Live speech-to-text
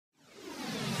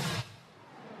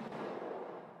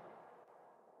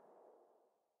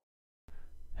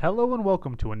Hello and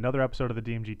welcome to another episode of the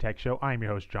DMG Tech Show. I'm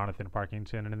your host, Jonathan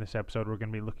Parkinson, and in this episode we're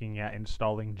going to be looking at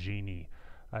installing Geany.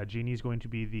 Geany is going to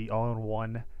be the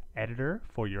all-in-one editor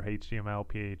for your HTML,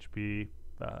 PHP,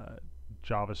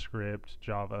 JavaScript,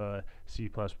 Java,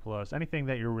 C++, anything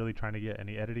that you're really trying to get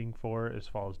any editing for as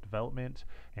far as development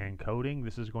and coding.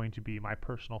 This is going to be my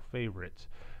personal favorite.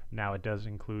 Now it does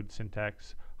include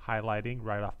syntax highlighting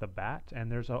right off the bat,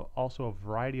 and there's also a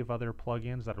variety of other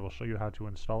plugins that I will show you how to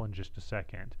install in just a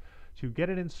second. To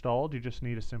get it installed, you just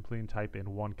need to simply type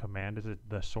in one command, as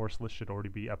the source list should already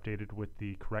be updated with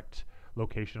the correct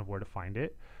location of where to find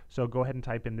it. So go ahead and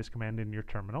type in this command in your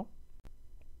terminal.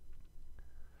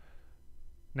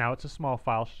 Now it's a small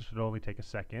file, so it should only take a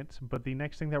second, but the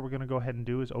next thing that we're going to go ahead and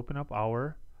do is open up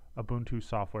our Ubuntu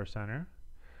Software Center.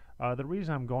 The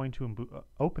reason I'm going to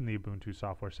open the Ubuntu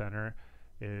Software Center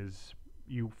is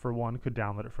you, for one, could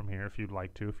download it from here if you'd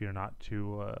like to, if you're not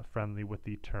too friendly with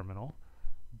the terminal.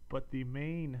 But the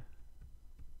main,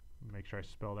 make sure I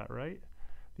spell that right,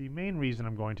 the main reason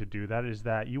I'm going to do that is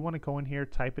that you want to go in here,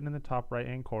 type it in the top right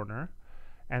hand corner,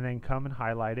 and then come and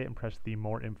highlight it and press the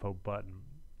More Info button.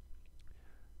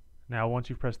 Now once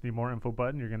you've pressed the More Info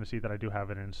button, you're going to see that I do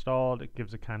have it installed. It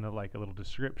gives a kind of like a little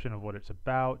description of what it's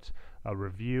about, a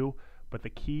review, but the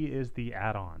key is the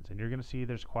add-ons, and you're going to see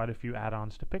there's quite a few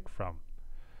add-ons to pick from.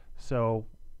 So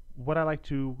what I like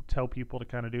to tell people to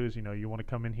kind of do is, you want to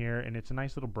come in here, and it's a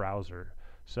nice little browser.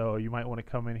 So you might want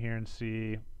to come in here and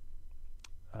see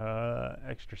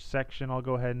extra section. I'll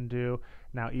go ahead and do.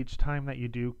 Now each time that you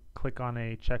do click on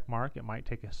a check mark, it might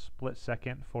take a split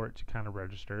second for it to kind of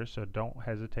register, so don't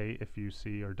hesitate if you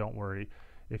see, or don't worry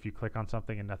if you click on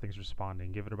something and nothing's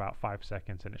responding. Give it about 5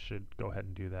 seconds and it should go ahead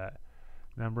and do that.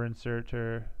 Number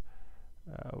inserter,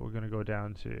 we're going to go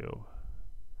down to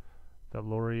the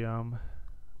Lorium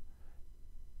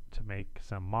to make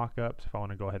some mock-ups if I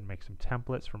want to go ahead and make some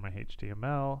templates for my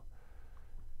HTML.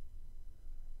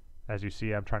 As you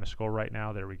see, I'm trying to scroll right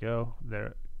now. There we go.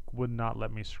 There would not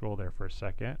let me scroll there for a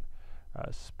second.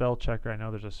 Spell checker, I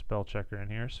know there's a spell checker in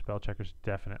here. Spell checker is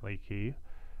definitely key.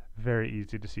 Very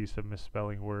easy to see some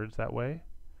misspelling words that way,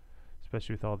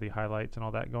 especially with all the highlights and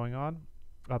all that going on.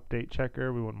 Update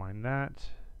checker, we wouldn't mind that.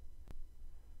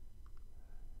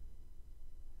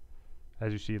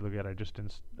 As you see, look at, I just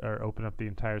open up the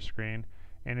entire screen,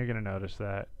 and you're going to notice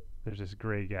that there's this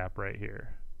gray gap right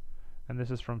here. And this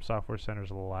is from Software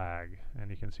Center's lag, and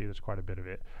you can see there's quite a bit of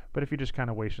it. But if you just kind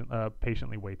of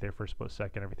patiently wait there for a split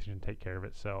second, everything should take care of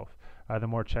itself. The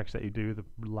more checks that you do, the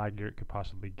laggier it could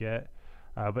possibly get.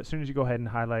 But as soon as you go ahead and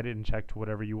highlight it and check to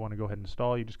whatever you want to go ahead and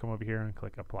install, you just come over here and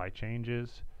click Apply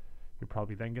Changes. You're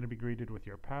probably then going to be greeted with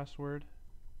your password.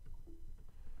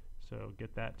 So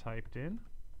get that typed in.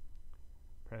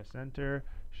 Press Enter.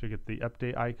 You should get the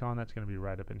update icon. That's going to be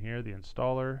right up in here, the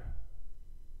installer.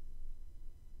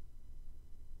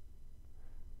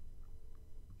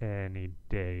 Any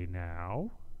day now.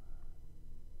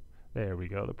 There we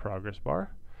go, the progress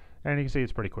bar. And you can see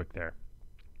it's pretty quick there.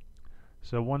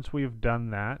 So once we've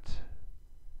done that,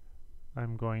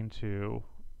 I'm going to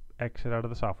exit out of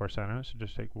the Software Center, so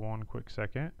just take one quick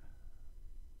second.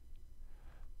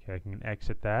 Okay, I can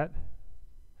exit that.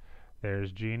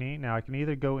 There's Geany. Now I can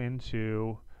either go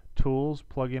into Tools,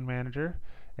 Plugin Manager,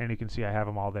 and you can see I have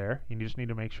them all there. You just need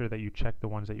to make sure that you check the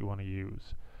ones that you want to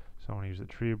use. So I want to use the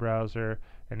tree browser,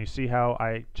 and you see how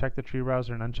I check the tree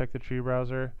browser and uncheck the tree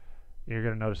browser? You're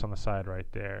going to notice on the side right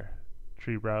there.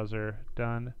 Tree browser,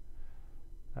 done.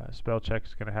 Spellcheck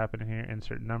is going to happen in here.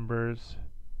 Insert numbers.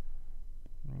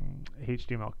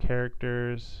 HTML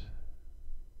characters,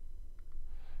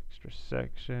 extra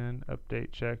section,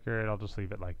 update checker, and I'll just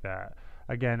leave it like that.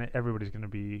 Again, everybody's going to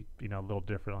be a little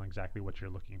different on exactly what you're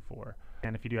looking for.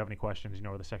 And if you do have any questions, you know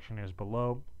where the section is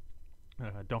below.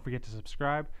 Don't forget to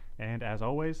subscribe, and as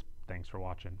always, thanks for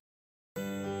watching.